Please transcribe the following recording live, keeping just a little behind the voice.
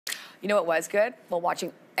You know what was good? Well,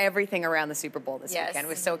 watching everything around the Super Bowl this weekend. It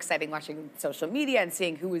was so exciting watching social media and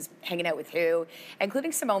seeing who was hanging out with who,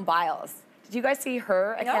 including Simone Biles. Did you guys see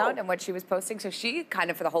her account and what she was posting? So she kind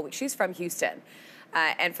of for the whole week, she's from Houston.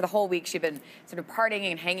 And for the whole week, she'd been sort of partying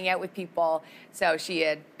and hanging out with people. So she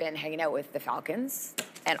had been hanging out with the Falcons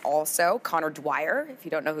and also Connor Dwyer. If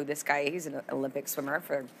you don't know who this guy is, he's an Olympic swimmer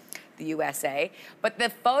for the USA. But the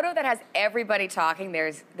photo that has everybody talking,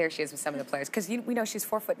 there she is with some of the players. Because we know she's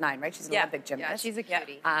 4'9", right? She's an Olympic gymnast. Yeah, she's a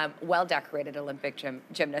cutie. Well-decorated Olympic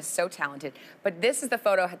gymnast, so talented. But this is the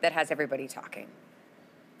photo that has everybody talking.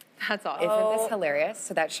 That's awesome. Isn't this hilarious?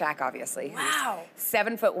 So that's Shaq, obviously. Wow. Who's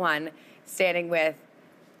 7'1", standing with,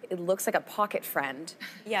 it looks like a pocket friend,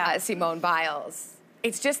 Simone Biles.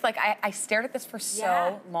 It's just like, I stared at this for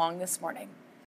so long this morning.